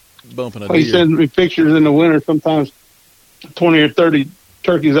 Right. Bumping a deer. He sends me pictures in the winter, sometimes 20 or 30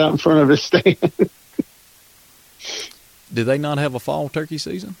 turkeys out in front of his stand. Do they not have a fall turkey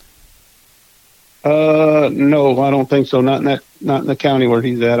season? No, I don't think so. Not in the county where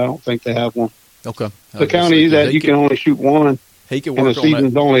he's at. I don't think they have one. Okay. The county he's at, you can only shoot one. He can work and on the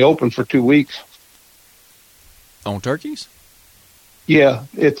season's only open for 2 weeks. On turkeys? Yeah,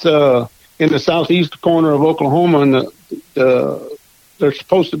 it's in the southeast corner of Oklahoma, and there's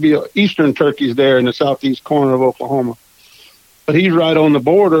supposed to be eastern turkeys there in the southeast corner of Oklahoma. But he's right on the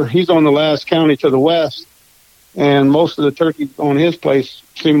border. He's on the last county to the west, and most of the turkeys on his place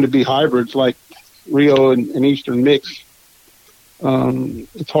seem to be hybrids, like Rio and Eastern mix.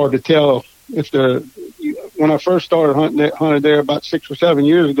 It's hard to tell if they're. When I first started hunted there about 6 or 7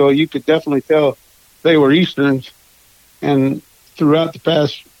 years ago, you could definitely tell they were Easterns, and throughout the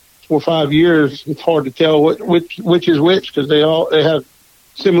past 4 or 5 years, it's hard to tell which is which, because they have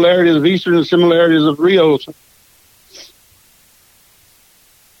similarities of Eastern and similarities of Rios.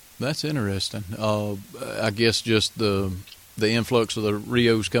 That's interesting. I guess just the influx of the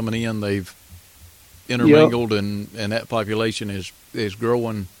Rios coming in, they've intermingled, and that population is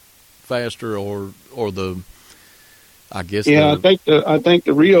growing faster, or the I guess. Yeah, I think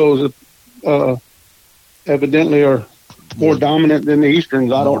the Rios evidently are more dominant than the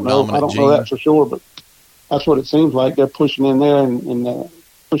Easterns. I don't know that for sure, but that's what it seems like. They're pushing in there and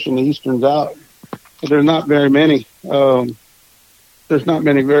pushing the Easterns out. But there's not very many. There's not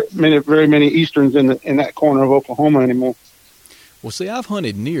very many Easterns in that corner of Oklahoma anymore. Well, see, I've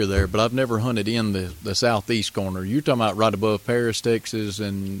hunted near there, but I've never hunted in the southeast corner. You're talking about right above Paris, Texas,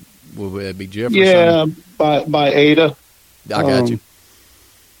 and will it be Jefferson? Yeah, by Ada. I got you.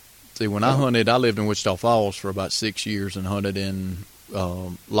 See, when I hunted, I lived in Wichita Falls for about 6 years and hunted in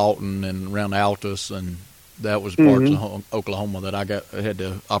Lawton and around Altus, and that was parts of Oklahoma that I had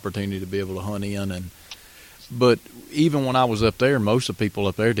the opportunity to be able to hunt in. But even when I was up there, most of the people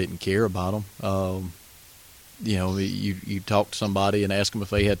up there didn't care about them. You talk to somebody and ask them if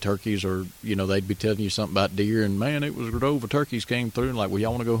they had turkeys, or they'd be telling you something about deer, and man, it was a drove of turkeys came through, and like, well,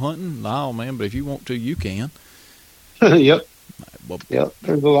 y'all want to go hunting? No, man, but if you want to, you can. Yep. Yep.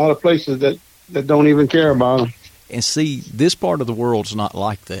 There's a lot of places that don't even care about them. And see, this part of the world's not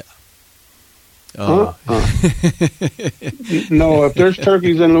like that. No, if there's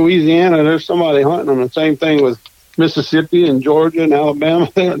turkeys in Louisiana, there's somebody hunting them. The same thing with Mississippi and Georgia and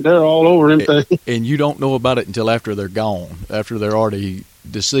Alabama. They're all over them things. And you don't know about it until after they're gone, after they're already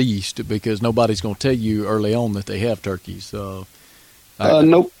deceased, because nobody's going to tell you early on that they have turkeys.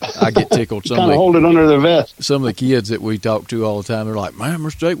 Nope. I get tickled. Kind of hold it under their vest. Some of the kids that we talk to all the time, they're like, "Man,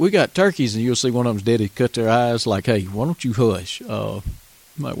 Mr. Jake, we got turkeys," and you'll see one of them's daddy cut their eyes, like, "Hey, why don't you hush?" I'm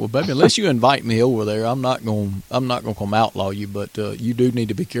like, "Well, baby, unless you invite me over there, I'm not going to come outlaw you, but you do need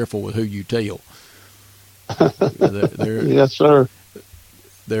to be careful with who you tell." Yes, sir.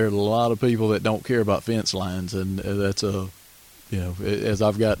 There are a lot of people that don't care about fence lines, and that's as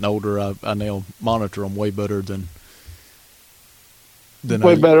I've gotten older, I now monitor them way better than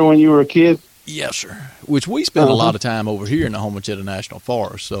better when you were a kid. Yes, sir. Which we spend a lot of time over here in the Homachetta National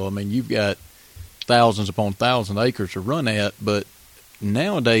Forest. So I mean, you've got thousands upon thousands of acres to run at, but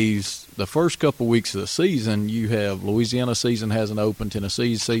nowadays, the first couple of weeks of the season, you have Louisiana season hasn't opened,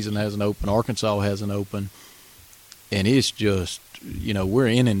 Tennessee season hasn't opened, Arkansas hasn't opened, and it's just we're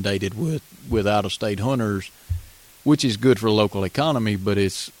inundated with out-of-state hunters, which is good for the local economy, but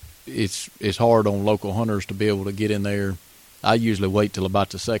it's hard on local hunters to be able to get in there. I usually wait till about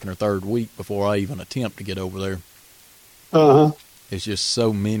the second or third week before I even attempt to get over there. It's just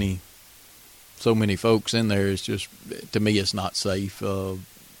so many folks in there. It's just, to me, it's not safe.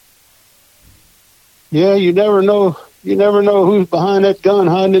 Yeah, you never know. You never know who's behind that gun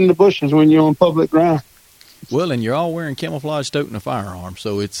hiding in the bushes when you're on public ground. Well, and you're all wearing camouflage toting a firearm,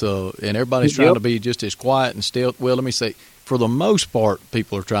 so it's and everybody's trying to be just as quiet and stealth. Well, let me say, for the most part,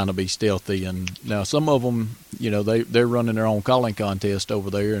 people are trying to be stealthy, and now some of them, they're running their own calling contest over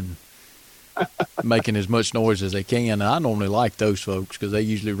there and making as much noise as they can. And I normally like those folks because they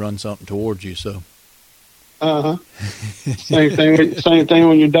usually run something towards you. So. Same thing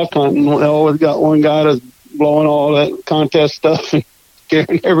when you're duck hunting. They always got one guy that's blowing all that contest stuff and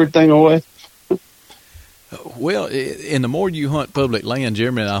carrying everything away. Well, and the more you hunt public land,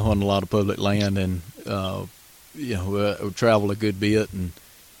 Jeremy and I hunt a lot of public land, and we travel a good bit. And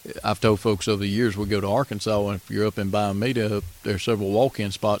I've told folks over the years we go to Arkansas, and if you're up in Biomeda, there are several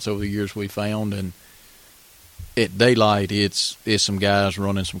walk-in spots over the years we found, and at daylight, it's some guys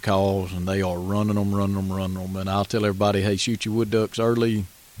running some calls, and they are running them. And I'll tell everybody, hey, shoot your wood ducks early,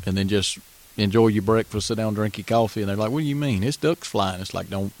 and then just enjoy your breakfast, sit down, drink your coffee. And they're like, what do you mean? It's ducks flying. It's like,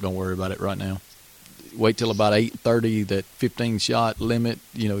 don't worry about it right now. Wait till about 8:30, that 15-shot limit.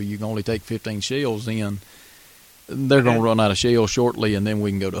 You can only take 15 shells in. They're going to run out of shells shortly, and then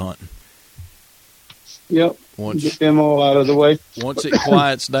we can go to hunting. Yep. Get them all out of the way. Once it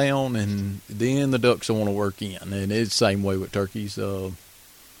quiets down, and then the ducks will want to work in. And it's the same way with turkeys.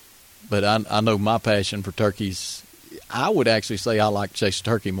 But I know my passion for turkeys. I would actually say I like to chase a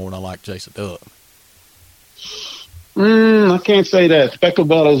turkey more than I like to chase a duck. I can't say that. Speckled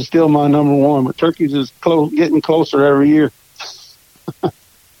bellows is still my number one, but turkeys is getting closer every year.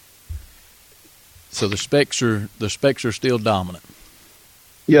 So the specs are still dominant.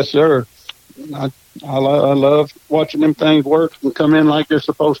 Yes, sir. I love watching them things work and come in like they're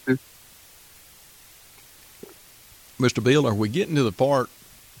supposed to. Mr. Bill, are we getting to the part,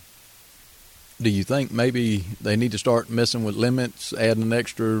 do you think maybe they need to start messing with limits, adding an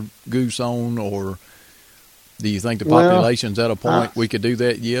extra goose on, or do you think the population's at a point we could do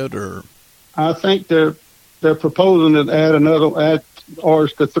that yet? Or I think they're proposing to add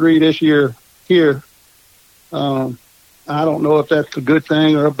ours to 3 this year here. I don't know if that's a good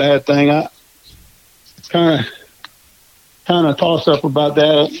thing or a bad thing. I kind of toss up about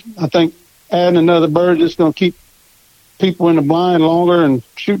that. I think adding another bird is going to keep people in the blind longer and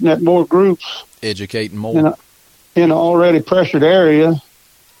shooting at more groups. Educating more. In an already pressured area.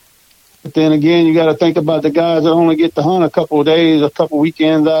 But then again, you got to think about the guys that only get to hunt a couple of days, a couple of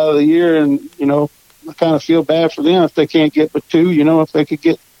weekends out of the year. And, I kind of feel bad for them if they can't get but 2. If they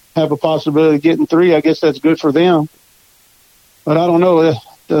could have a possibility of getting 3, I guess that's good for them. But I don't know.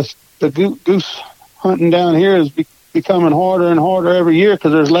 The goose hunting down here is becoming harder and harder every year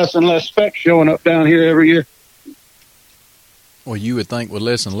because there's less and less specs showing up down here every year. Well, you would think with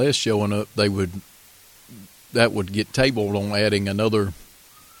less and less showing up, that would get tabled on adding another.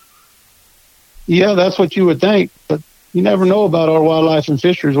 Yeah, that's what you would think, but you never know about our wildlife and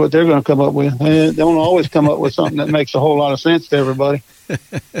fisheries, what they're going to come up with. They don't always come up with something that makes a whole lot of sense to everybody.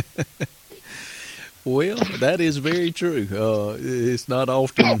 Well, that is very true. It's not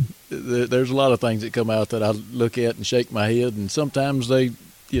often. There's a lot of things that come out that I look at and shake my head, and sometimes they,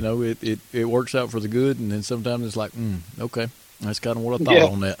 it works out for the good, and then sometimes it's like, okay, that's kind of what I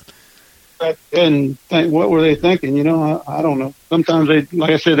thought on that. And what were they thinking? I don't know. Sometimes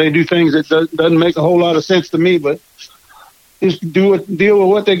like I said, they do things that doesn't make a whole lot of sense to me, but just deal with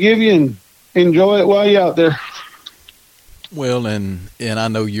what they give you and enjoy it while you're out there. Well, and I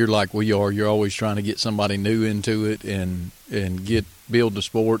know you're like we are. You're always trying to get somebody new into it and build the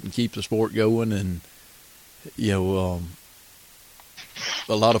sport and keep the sport going. And a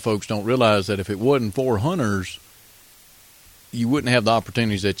lot of folks don't realize that if it wasn't for hunters, you wouldn't have the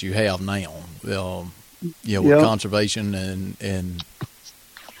opportunities that you have now. With conservation and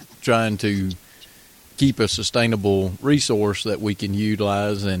trying to keep a sustainable resource that we can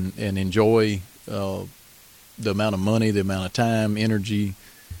utilize and enjoy. The amount of money, the amount of time, energy,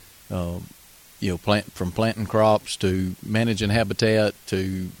 from planting crops to managing habitat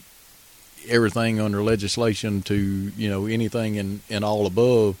to everything under legislation to, anything and all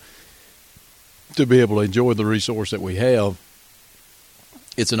above, to be able to enjoy the resource that we have.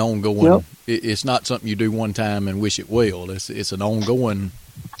 It's an ongoing, it's not something you do one time and wish it well. It's an ongoing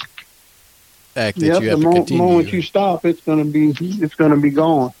act that you have to continue. The moment you stop, it's going to be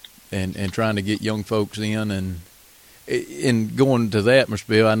gone. And trying to get young folks in. And in going to that, Mr.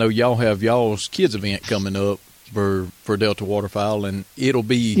 Bill, I know y'all have y'all's kids event coming up for Delta Waterfowl, and it'll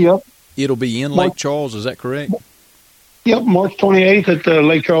be in Lake Charles. Is that correct? Yep, March 28th at the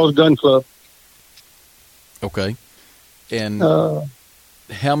Lake Charles Gun Club. Okay. And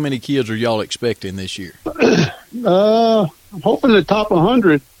how many kids are y'all expecting this year? I'm hoping to top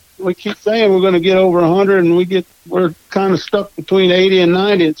 100. We keep saying we're going to get over 100, and we're kind of stuck between 80 and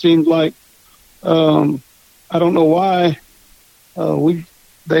 90. It seems like. I don't know why.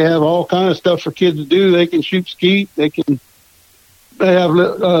 They have all kind of stuff for kids to do. They can shoot skeet. They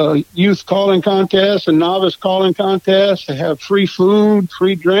have youth calling contests and novice calling contests. They have free food,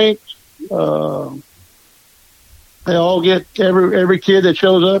 free drinks. They all get every kid that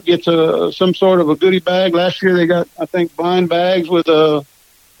shows up gets some sort of a goodie bag. Last year they got, I think, blind bags with a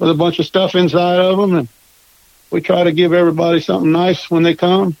bunch of stuff inside of them, and we try to give everybody something nice when they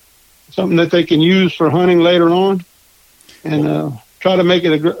come, something that they can use for hunting later on, and try to make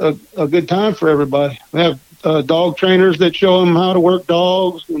it a good time for everybody. We have dog trainers that show them how to work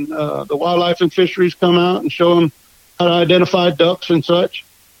dogs, and the wildlife and fisheries come out and show them how to identify ducks and such.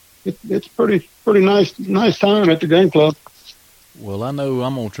 It's pretty nice time at the gun club. Well, I know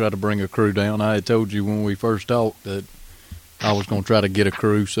I'm going to try to bring a crew down. I had told you when we first talked that I was going to try to get a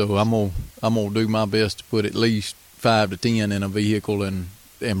crew, so I'm going to do my best to put at least 5 to 10 in a vehicle and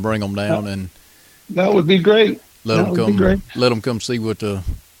bring them down. And that would be great. Let them come see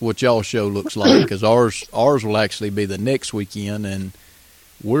what y'all show looks like, because ours will actually be the next weekend, and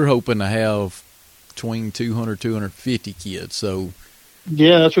we're hoping to have between 200 250 kids. So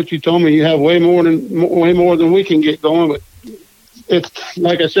yeah, that's what you told me. You have way more than we can get going. But it's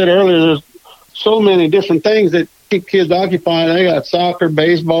like I said earlier, there's so many different things that keep kids occupied. They got soccer,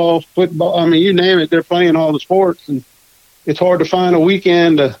 baseball, football. I mean, you name it, they're playing all the sports, and it's hard to find a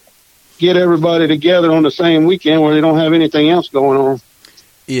weekend to get everybody together on the same weekend where they don't have anything else going on.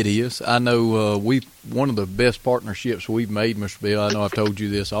 It is. I know one of the best partnerships we've made, Mr. Bill. I know I've told you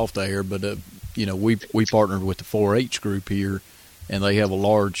this off the air, but we partnered with the 4-H group here, and they have a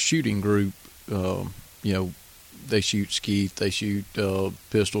large shooting group. They shoot skeet, they shoot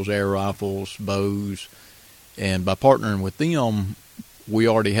pistols, air rifles, bows, and by partnering with them, we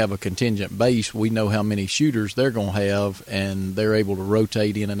already have a contingent base. We know how many shooters they're going to have, and they're able to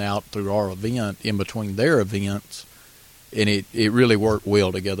rotate in and out through our event in between their events, and it really worked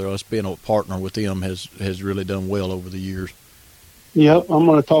well together. Us being a partner with them has really done well over the years. Yep, I'm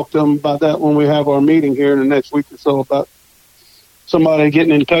going to talk to them about that when we have our meeting here in the next week or so, about somebody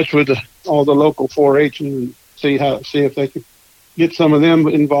getting in touch with all the local 4-H and see if they can get some of them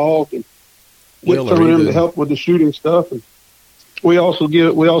involved and get some of them to help with the shooting stuff. And we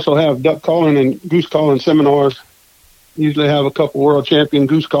also have duck calling and goose calling seminars. Usually have a couple world champion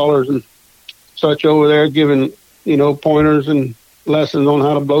goose callers and such over there giving, pointers and lessons on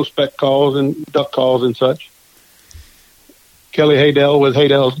how to blow spec calls and duck calls and such. Kelly Haydell with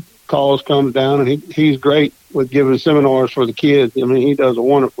Haydell's Calls comes down, and he's great with giving seminars for the kids. I mean, he does a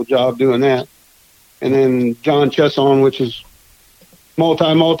wonderful job doing that. And then John Chesson, which is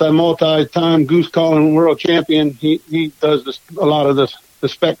multi-time goose calling world champion, he does a lot of the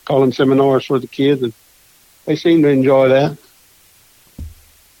spec calling seminars for the kids, and they seem to enjoy that.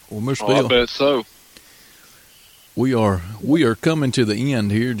 Well, Mr. Bill, I bet so. We are coming to the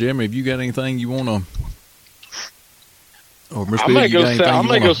end here. Jeremy, have you got anything you want to? Or Mr. I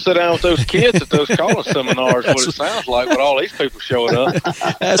may go sit down with those kids at those calling seminars. What it sounds like with all these people showing up.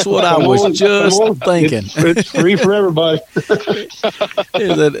 That's what I was just thinking. It's free for everybody.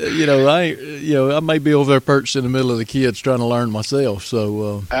 I may be over there perched in the middle of the kids trying to learn myself.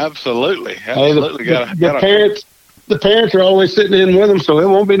 So absolutely. The parents are always sitting in with them, so it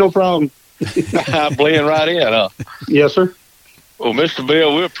won't be no problem. Blend right in, huh? Yes, sir. Well, Mr.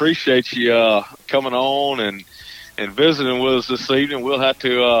 Bill, we appreciate you coming on and visiting with us this evening. We'll have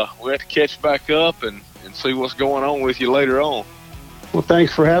to catch back up and see what's going on with you later on. Well,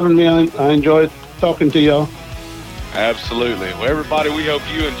 thanks for having me. I enjoyed talking to y'all. Absolutely. Well, everybody, we hope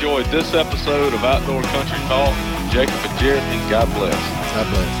you enjoyed this episode of Outdoor Country Talk. Jacob and Jeremy, God bless. God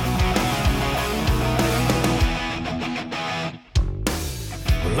bless.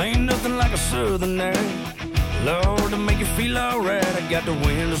 Well, ain't nothing like a southern air, Lord, to make you feel alright. I got the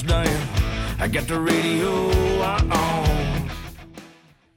windows down, I got the radio on.